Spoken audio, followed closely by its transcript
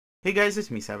Hey guys, it's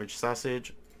me, Savage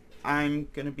Sausage. I'm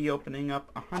gonna be opening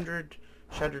up 100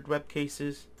 shattered web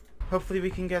cases. Hopefully we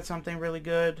can get something really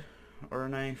good, or a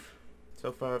knife.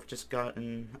 So far I've just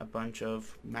gotten a bunch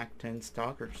of Mac 10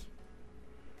 stalkers.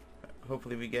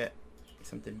 Hopefully we get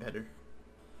something better.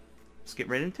 Let's get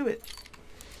right into it.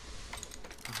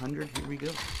 100, here we go.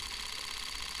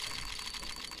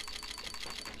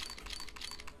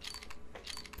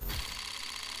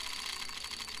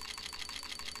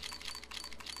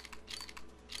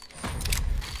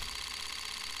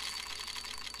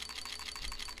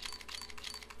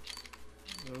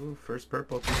 Oh, first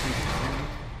purple.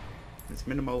 It's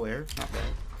minimal wear, not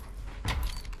bad.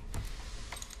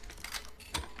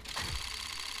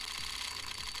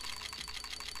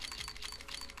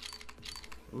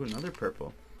 Ooh, another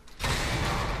purple.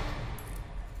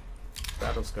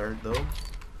 Battle scarred though.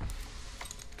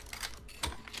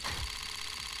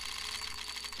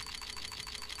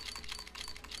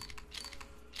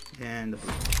 And a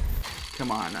blue. Come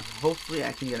on, hopefully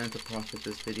I can get into profit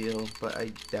this video, but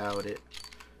I doubt it.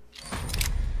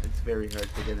 It's very hard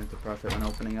to get into profit when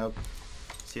opening up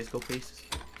CSGO cases.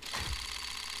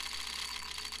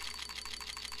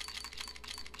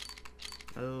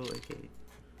 Oh, okay.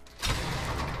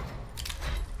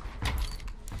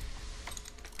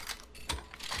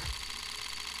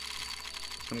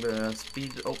 I'm gonna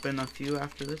speed open a few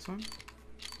after this one.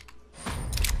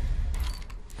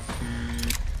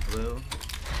 Blue.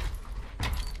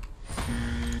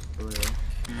 Blue.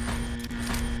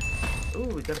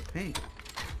 Ooh, we got a pink.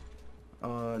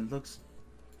 It looks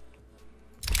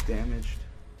damaged.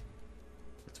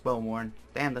 It's well worn.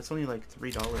 Damn, that's only like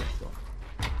 $3 though.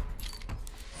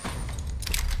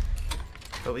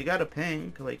 But we got a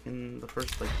pink, like in the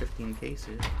first like 15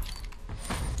 cases.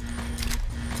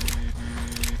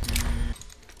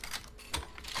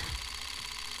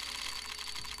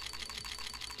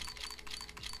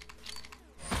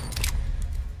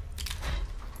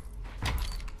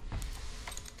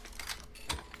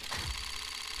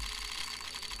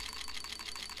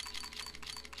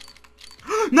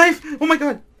 Knife! Oh my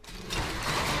god!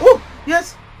 Oh!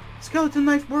 Yes! Skeleton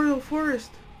knife, boreal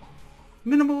forest!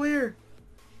 Minimal air!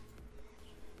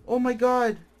 Oh my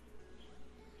god!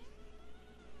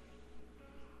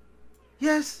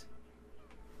 Yes!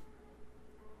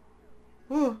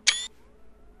 Oh!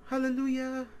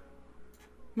 Hallelujah!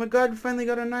 My god, we finally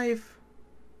got a knife!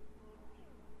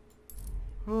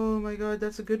 Oh my god,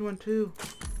 that's a good one too.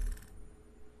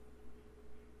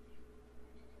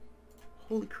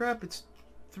 Holy crap, it's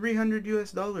 $300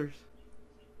 US.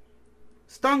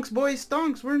 Stonks, boys,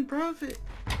 stonks, we're in profit.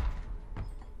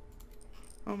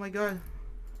 Oh my god.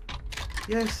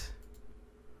 Yes.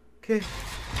 Okay,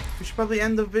 we should probably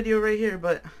end the video right here,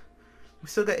 but we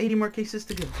still got 80 more cases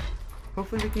to go.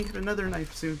 Hopefully we can get another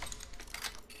knife soon.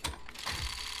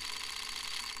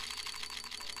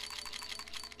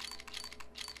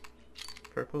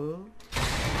 Purple.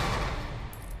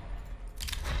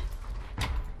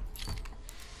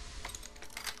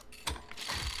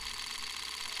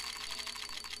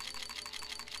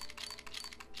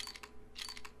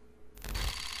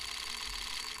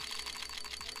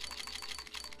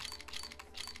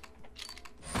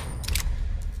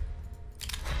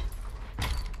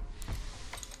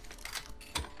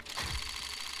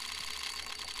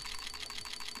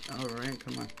 Alright,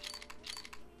 come on.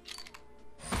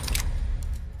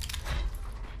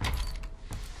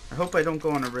 I hope I don't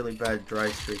go on a really bad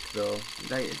dry streak though.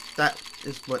 That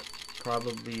is what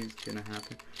probably is gonna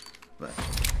happen. But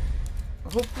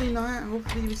hopefully not.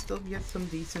 Hopefully we still get some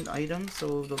decent items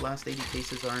so the last 80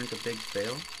 cases aren't a big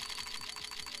fail.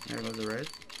 There goes the red.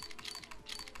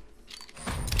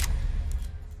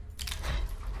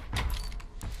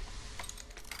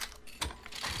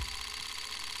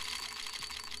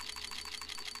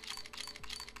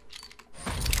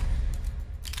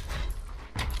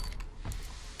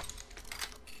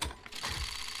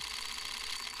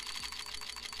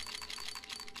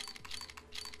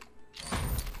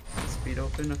 Speed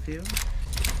open a few.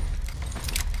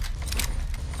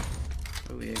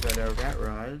 Oh, we got our rat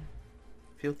rod.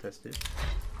 Field tested.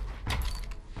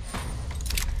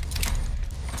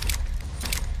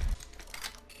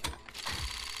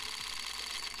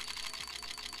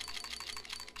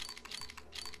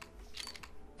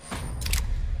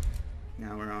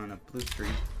 Now we're on a blue streak.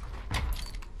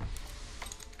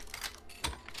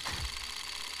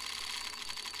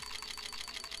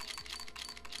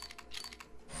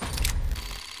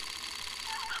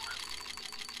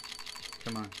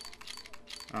 Come on.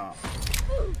 Oh.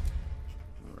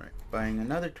 Alright. Buying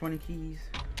another 20 keys.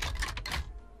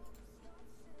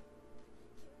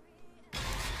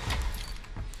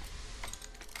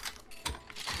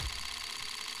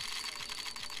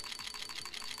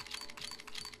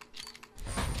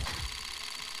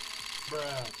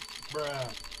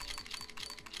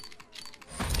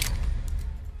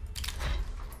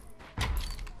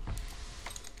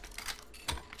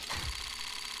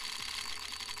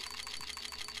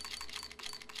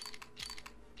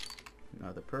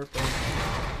 purple.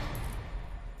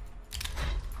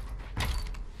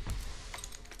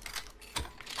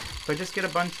 If I just get a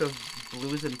bunch of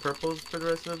blues and purples for the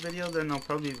rest of the video, then I'll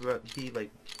probably be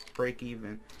like break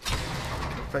even.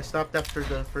 If I stopped after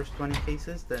the first 20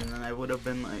 cases, then I would have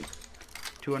been like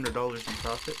 $200 in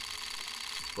profit.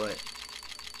 But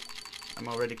I'm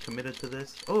already committed to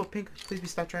this. Oh, pink, please be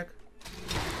Star Trek.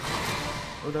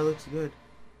 Oh, that looks good.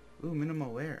 Ooh,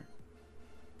 minimal wear.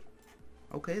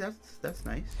 Okay, that's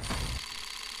nice.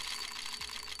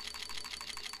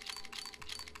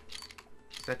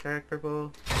 Star Trek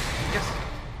purple. Yes!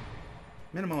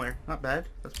 Minimal wear. Not bad.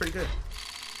 That's pretty good.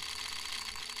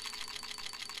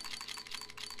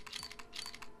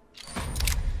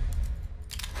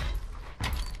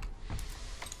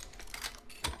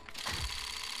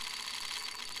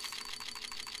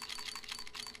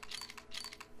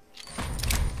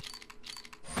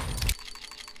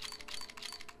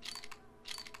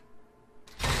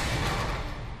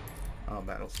 Oh,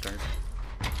 battle scarred.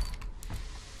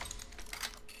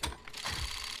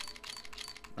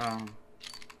 Oh.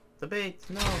 Debates,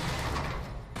 no!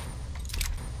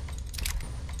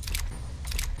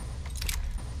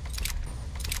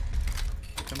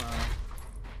 Come on.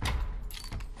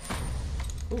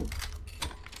 Ooh.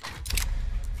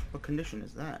 What condition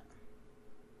is that?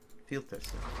 Field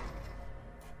tested.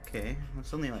 Okay,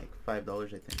 it's only like $5, I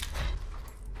think.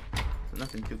 So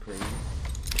nothing too crazy.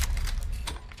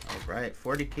 Alright,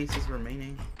 40 cases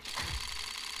remaining.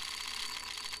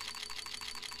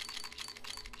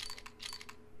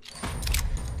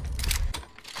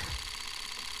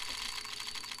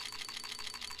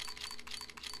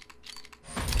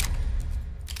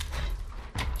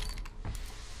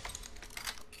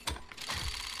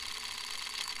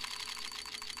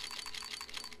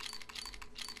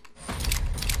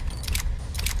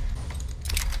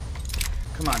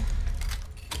 Come on.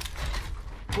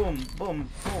 Boom, boom,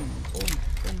 boom, boom,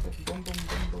 boom, boom, boom, boom, boom,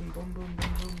 boom, boom, boom,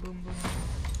 boom, boom, boom.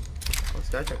 Oh,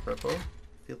 Star Trek purple.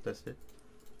 Field tested.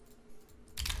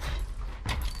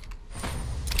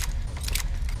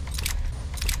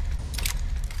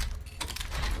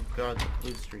 Oh god, the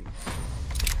blue streak.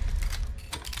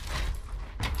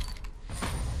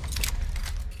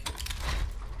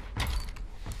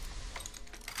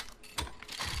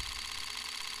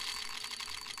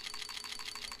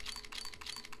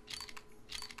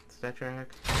 Star Trek.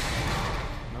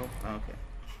 Nope. Okay.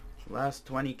 Last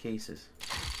 20 cases.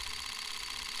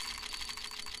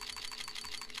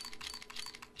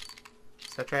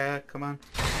 Star Trek, come on.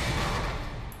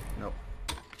 Nope.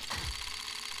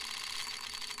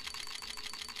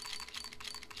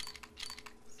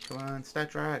 Come on, Star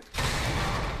Trek.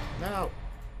 No.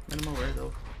 Minimal wear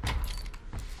though.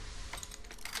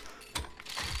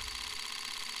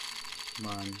 Come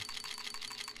on.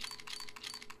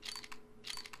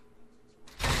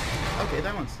 Okay,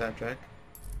 that one's Star Trek.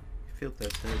 Field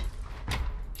tested.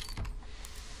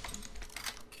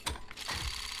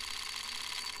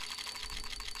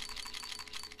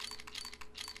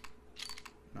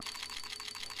 No.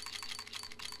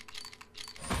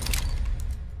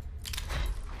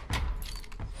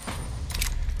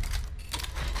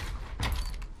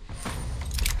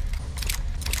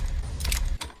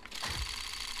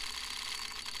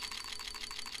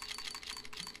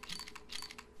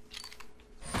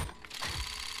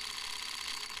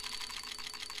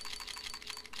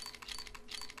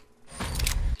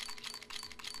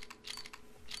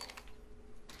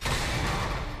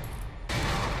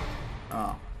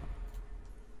 Oh.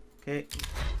 Okay.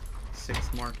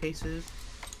 6 more cases.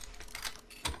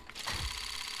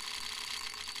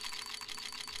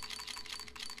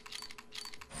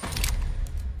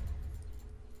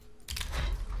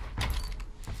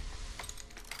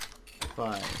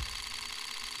 Five.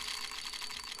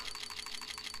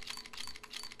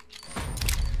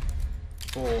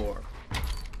 4.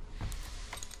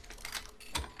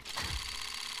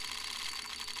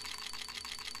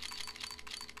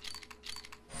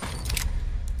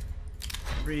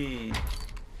 3.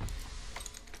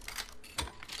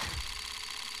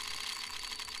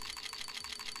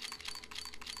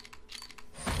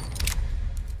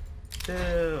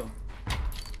 2.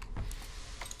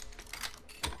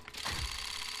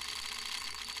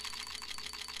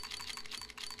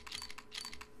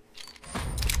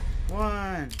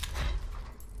 1.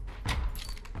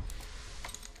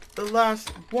 The last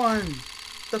one.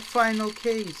 The final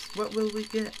case. What will we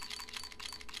get?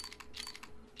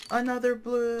 Another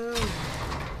blue.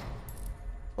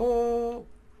 Oh.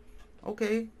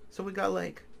 Okay. So we got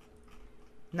like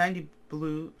 90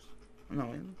 blues.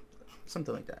 No,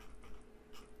 something like that.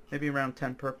 Maybe around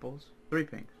 10 purples. 3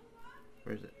 pinks.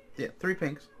 Where is it? Yeah, 3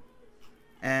 pinks.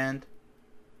 and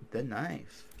the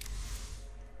knife,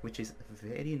 which is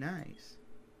very nice.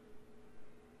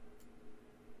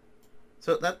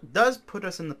 So that does put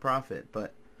us in the profit,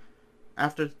 but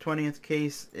after the 20th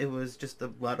case, it was just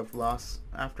a lot of loss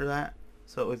after that.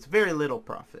 So it's very little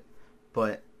profit,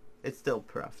 but it's still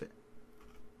profit.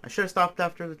 I should have stopped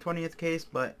after the 20th case,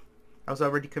 but I was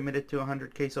already committed to a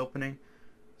 100 case opening,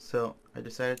 so I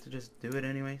decided to just do it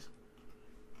anyways.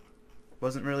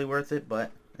 Wasn't really worth it,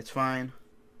 but it's fine.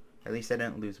 At least I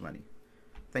didn't lose money.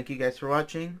 Thank you guys for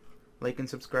watching. Like and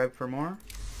subscribe for more,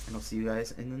 and I'll see you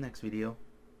guys in the next video.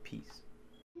 Peace.